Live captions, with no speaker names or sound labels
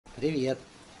Привет.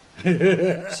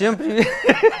 Всем привет.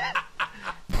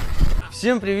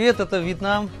 Всем привет, это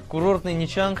Вьетнам, курортный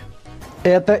Ничанг.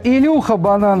 Это Илюха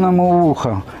бананового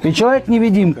уха и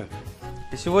человек-невидимка.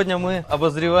 И сегодня мы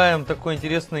обозреваем такой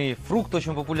интересный фрукт,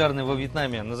 очень популярный во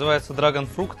Вьетнаме. Называется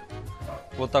драгон-фрукт.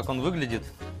 Вот так он выглядит.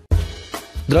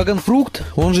 Драгон-фрукт,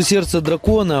 он же сердце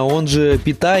дракона, он же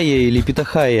питайя или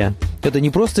питахайя. Это не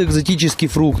просто экзотический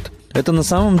фрукт. Это на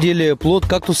самом деле плод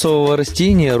кактусового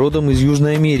растения родом из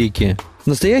Южной Америки. В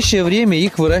настоящее время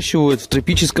их выращивают в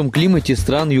тропическом климате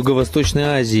стран Юго-Восточной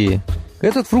Азии.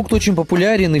 Этот фрукт очень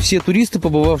популярен, и все туристы,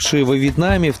 побывавшие во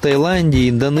Вьетнаме, в Таиланде,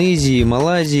 Индонезии,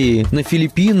 Малайзии, на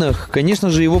Филиппинах, конечно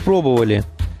же, его пробовали.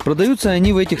 Продаются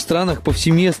они в этих странах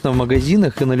повсеместно в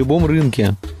магазинах и на любом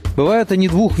рынке. Бывают они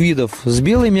двух видов, с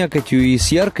белой мякотью и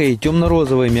с яркой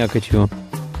тёмно-розовой мякотью.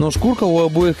 Но шкурка у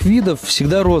обоих видов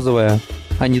всегда розовая.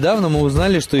 А недавно мы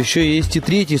узнали, что еще есть и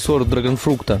третий сорт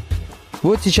драгонфрукта.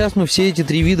 Вот сейчас мы все эти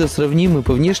три вида сравним и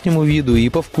по внешнему виду, и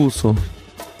по вкусу.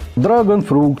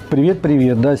 Драгонфрукт,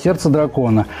 привет-привет, да, сердце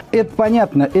дракона. Это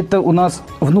понятно, это у нас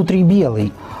внутри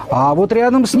белый, а вот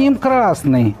рядом с ним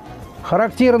красный.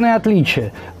 Характерное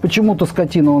отличие. Почему-то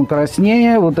скотина он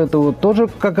краснее, вот это вот тоже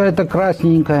какая-то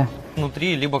красненькая.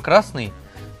 Внутри либо красный,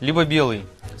 либо белый.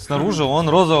 Снаружи он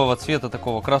розового цвета,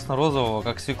 такого красно-розового,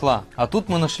 как свекла. А тут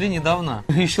мы нашли недавно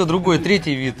еще другой,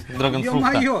 третий вид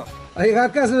драгонфрукта. Ё-моё! А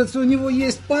оказывается, у него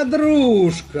есть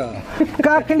подружка.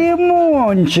 Как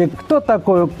лимончик. Кто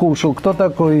такое кушал, кто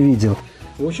такое видел?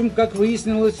 В общем, как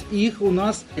выяснилось, их у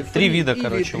нас Три вида,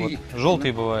 короче. Вот.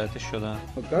 Желтый бывает еще, да.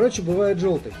 Короче, бывает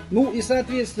желтый. Ну и,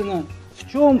 соответственно,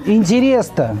 В чем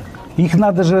интерес-то? Их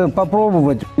надо же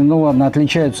попробовать. Ну ладно,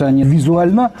 отличаются они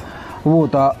визуально,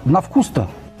 вот, а на вкус-то?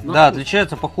 Да,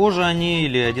 отличаются, похожи они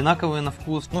или одинаковые на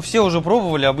вкус. Ну, все уже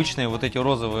пробовали обычные вот эти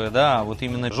розовые, да, вот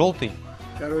именно желтый.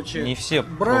 короче, Не все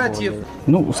братьев. пробовали.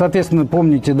 Ну, соответственно,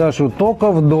 помните, да, что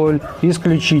только вдоль,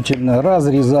 исключительно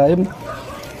разрезаем.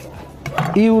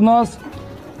 И у нас,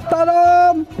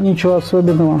 та-дам! Ничего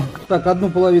особенного. Так,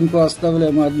 одну половинку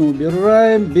оставляем, одну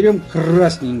убираем. Берем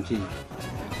красненький.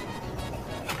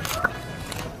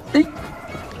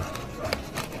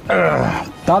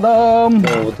 Та-дам!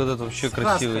 О, вот этот вообще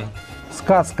красивый.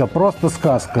 Сказка, просто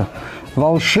сказка.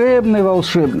 Волшебный,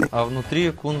 волшебный. А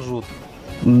внутри кунжут.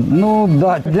 Ну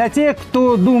да, для тех,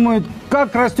 кто думает,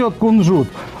 как растет кунжут.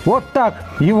 Вот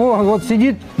так, его вот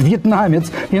сидит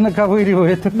вьетнамец и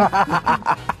наковыривает.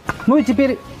 Ну и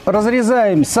теперь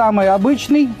разрезаем самый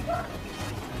обычный,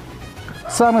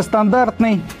 самый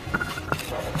стандартный.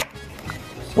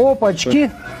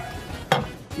 Опачки.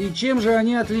 И чем же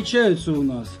они отличаются у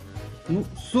нас? Ну,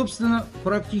 собственно,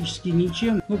 практически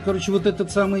ничем. Ну, короче, вот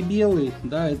этот самый белый,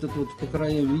 да, этот вот по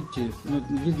краям, видите, ну,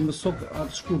 видимо, сок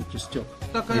от шкурки стек.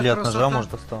 Такая Или от красота. ножа,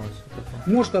 может, осталось.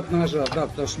 Может, от ножа, да,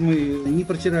 потому что мы не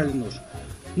протирали нож.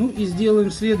 Ну и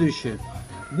сделаем следующее.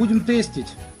 Будем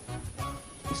тестить.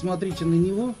 Смотрите на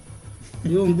него,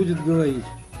 и он будет говорить: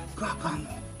 как оно?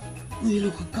 Ну,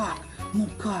 Илюха, как? Ну,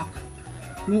 как?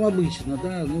 Ну, обычно,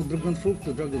 да, ну, драгонфрукт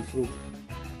и драгонфрукт.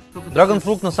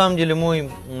 Драгонфрукт на самом деле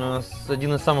мой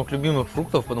один из самых любимых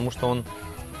фруктов, потому что он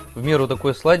в меру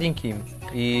такой сладенький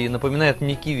и напоминает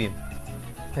мне киви.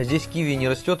 А здесь киви не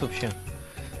растет вообще.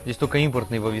 Здесь только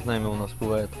импортный во Вьетнаме у нас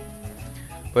бывает.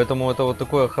 Поэтому это вот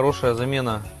такая хорошая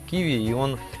замена киви. И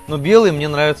он, но белый мне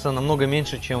нравится намного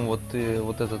меньше, чем вот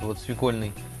этот вот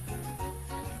свекольный.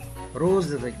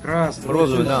 Розовый, красный,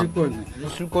 Розовый, да. свекольный. Ну,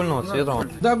 свекольного цвета он.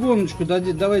 Догоночку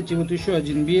давайте вот еще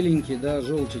один беленький, да,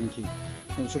 желтенький.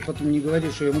 Вот, чтобы потом не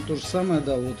говорить, что я ему то же самое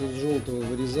дал. Вот из желтого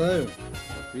вырезаю.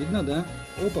 Видно, да?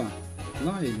 Опа.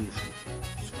 На, Илюша.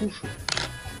 Скушай.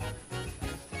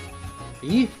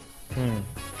 И?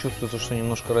 Чувствуется, что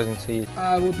немножко разница есть.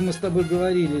 А вот мы с тобой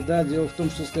говорили, да, дело в том,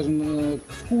 что, скажем,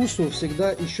 к вкусу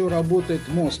всегда еще работает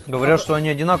мозг. Говорят, что они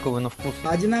одинаковые на вкус.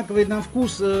 Одинаковые на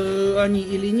вкус они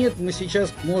или нет, мы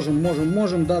сейчас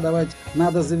можем, да, давайте.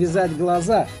 Надо завязать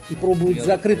глаза и пробовать с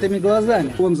закрытыми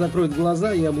глазами. Он закроет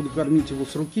глаза, я буду кормить его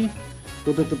с руки.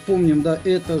 Вот это помним, да,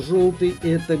 это желтый,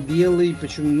 это белый,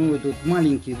 почему, ну, этот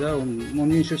маленький, да, он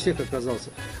меньше всех оказался.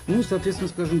 Ну, соответственно,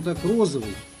 скажем так,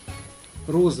 розовый.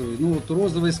 Розовый, ну вот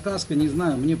розовая сказка, не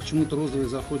знаю, мне почему-то розовый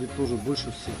заходит тоже больше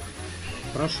всех.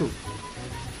 Прошу.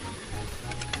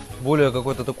 Более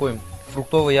какой-то такой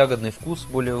фруктово-ягодный вкус,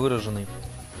 более выраженный.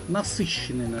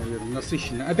 Насыщенный, наверное,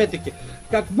 насыщенный. Опять-таки,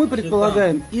 как мы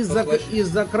предполагаем,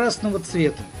 из-за красного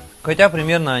цвета. Хотя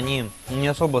примерно они не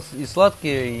особо и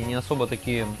сладкие, и не особо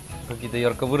такие какие-то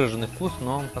ярко выраженный вкус,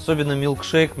 но особенно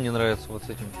милкшейк мне нравится вот с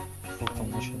этим фруктом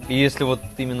очень. И если вот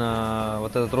именно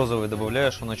вот этот розовый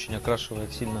добавляешь, он очень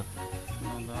окрашивает сильно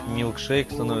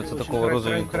милкшейк становится такого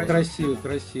розовенького. Красиво,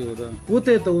 красиво, да. Вот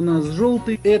это у нас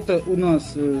желтый, это у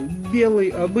нас белый,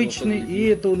 обычный, и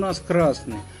это у нас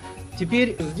красный.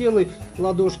 Теперь сделай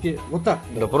ладошки вот так.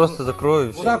 Да просто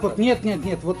закрою. Вот так вот, нет,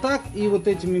 вот так, и вот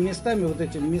этими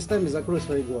местами закрой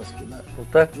свои глазки. Да. Вот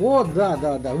так? Вот,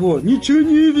 да, вот. Ничего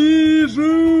не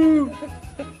вижу!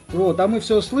 Вот, а мы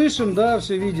все слышим, да,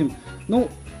 все видим. Ну,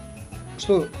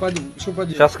 что поделать?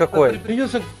 Сейчас какой?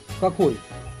 Придется какой?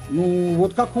 Ну,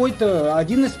 вот какой-то,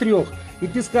 один из трех. И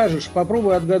ты скажешь,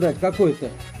 попробуй отгадать, какой-то.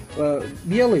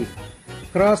 Белый,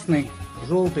 красный,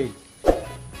 желтый.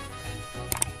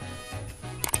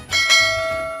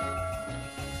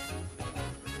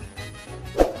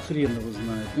 Хрен его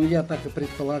знает. Ну, я так и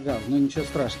предполагал. Но ничего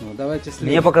страшного. Давайте следующий.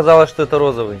 Мне показалось, что это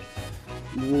розовый.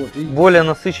 Вот. И более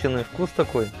насыщенный вкус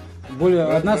такой.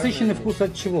 Более насыщенный вкус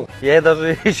от чего? Я ей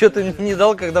даже еще ты не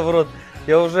дал, когда в рот.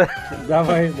 Я уже...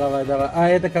 Давай. А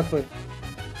это какой?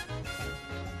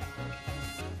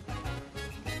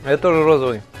 Это тоже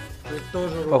розовый. Это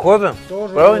тоже розовый. Похоже?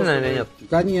 Тоже Правильно розовый. или нет?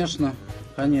 Конечно.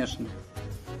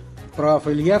 Прав.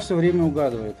 Илья все время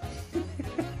угадывает.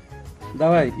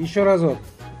 Давай, еще разок.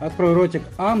 Открой ротик.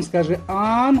 Ам, скажи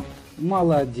ам.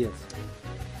 Молодец.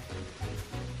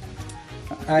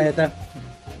 А это?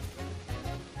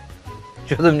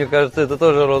 Что-то мне кажется, это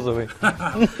тоже розовый.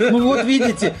 Ну вот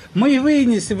видите, мы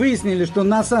выяснили, что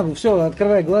на самом... Все,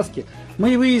 открывай глазки.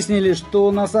 Мы выяснили,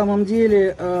 что на самом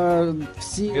деле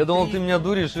все... Я думал, ты меня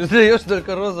дуришь, и даешь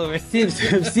только розовый.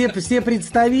 Все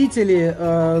представители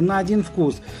на один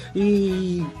вкус.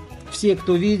 И все,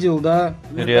 кто видел, да...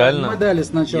 Реально? Мы дали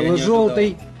сначала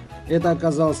желтый, это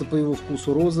оказался по его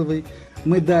вкусу розовый.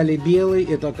 Мы дали белый,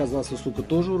 это оказался, сука,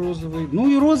 тоже розовый. Ну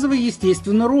и розовый,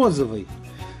 естественно, розовый.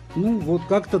 Ну, вот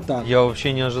как-то так. Я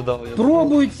вообще не ожидал.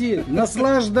 Пробуйте,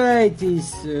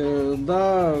 наслаждайтесь.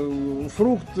 Да,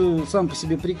 фрукт сам по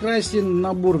себе прекрасен,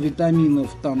 набор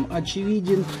витаминов там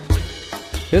очевиден.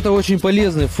 Это очень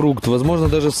полезный фрукт, возможно,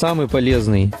 даже самый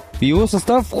полезный. В его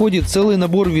состав входит целый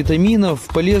набор витаминов,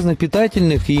 полезных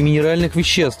питательных и минеральных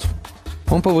веществ.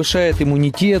 Он повышает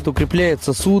иммунитет, укрепляет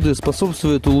сосуды,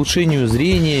 способствует улучшению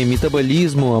зрения,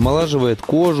 метаболизму, омолаживает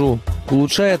кожу,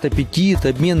 улучшает аппетит,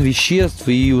 обмен веществ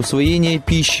и усвоение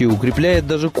пищи, укрепляет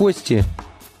даже кости.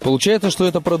 Получается, что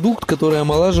это продукт, который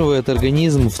омолаживает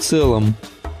организм в целом.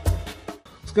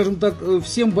 Скажем так,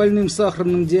 всем больным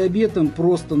сахарным диабетом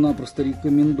просто-напросто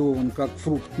рекомендован как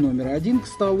фрукт номер 1 к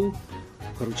столу.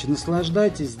 Короче,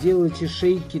 наслаждайтесь, сделайте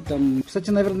шейки там. Кстати,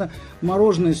 наверное,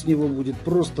 мороженое с него будет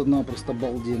просто-напросто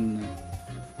обалденное.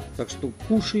 Так что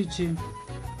кушайте.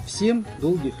 Всем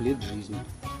долгих лет жизни.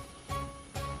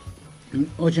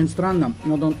 Очень странно.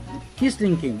 Вот он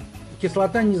кисленький.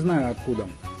 Кислота не знаю откуда.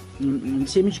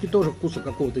 Семечки тоже вкуса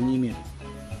какого-то не имеют.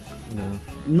 Да.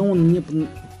 Но он мне,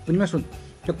 понимаешь, вот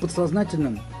как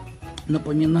подсознательно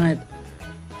напоминает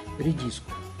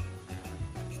редиску.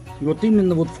 Вот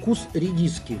именно вот вкус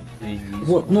редиски.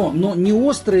 Вот, но не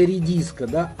острая редиска,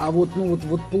 да, а вот, ну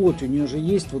вот плоть у нее же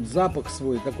есть, вот запах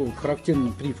свой, такой вот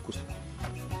характерный привкус.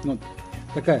 Вот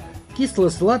такая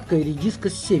кисло-сладкая редиска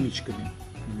с семечками.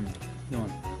 Вот.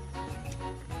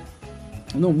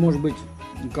 Ну, может быть,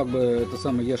 как бы это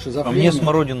самое, я шизофрения. А мне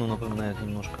смородину напоминает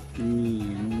немножко.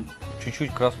 Ну...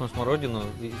 Чуть-чуть красную смородину,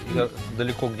 я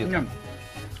далеко где-то.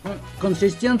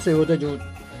 Консистенции вот эти вот,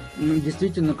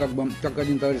 действительно, как бы, как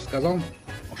один товарищ сказал,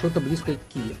 что-то близкое к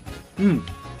киви. Ну,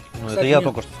 кстати, это я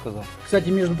только что сказал. Кстати,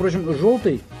 между прочим,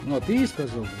 желтый, ну, а ты и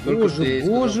сказал.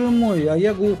 Боже мой, а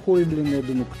я глухой, блин, я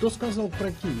думаю, кто сказал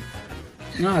про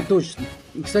киви? А, точно.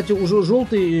 Кстати, уже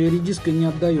желтый редиской не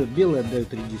отдает, белый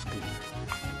отдает редиской.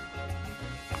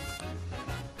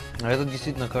 А этот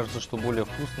действительно кажется, что более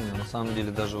вкусный, а на самом деле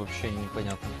даже вообще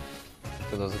непонятно,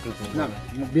 когда закрытым глазом.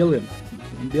 Да,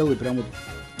 белый прям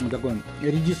вот такой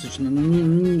редисочный, ну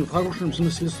не в хорошем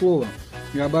смысле слова.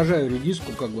 Я обожаю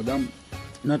редиску, как бы, да.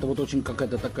 Но это вот очень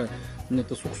какая-то такая,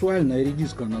 это сексуальная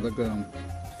редиска, она такая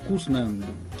вкусная,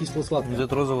 кисло-сладкая.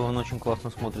 Этот розовый, он очень классно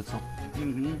смотрится.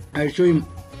 А еще им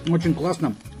очень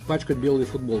классно пачкать белые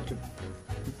футболки.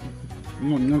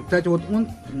 Ну, кстати, вот он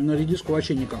на редиску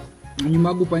вообще никак. Не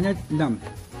могу понять, да,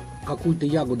 какую-то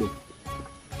ягоду.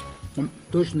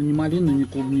 Точно не малину, не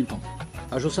клубнику.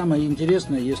 А что самое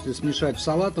интересное, если смешать в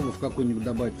салат его, в какой-нибудь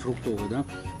добавить фруктовый, да,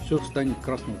 все станет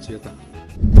красного цвета.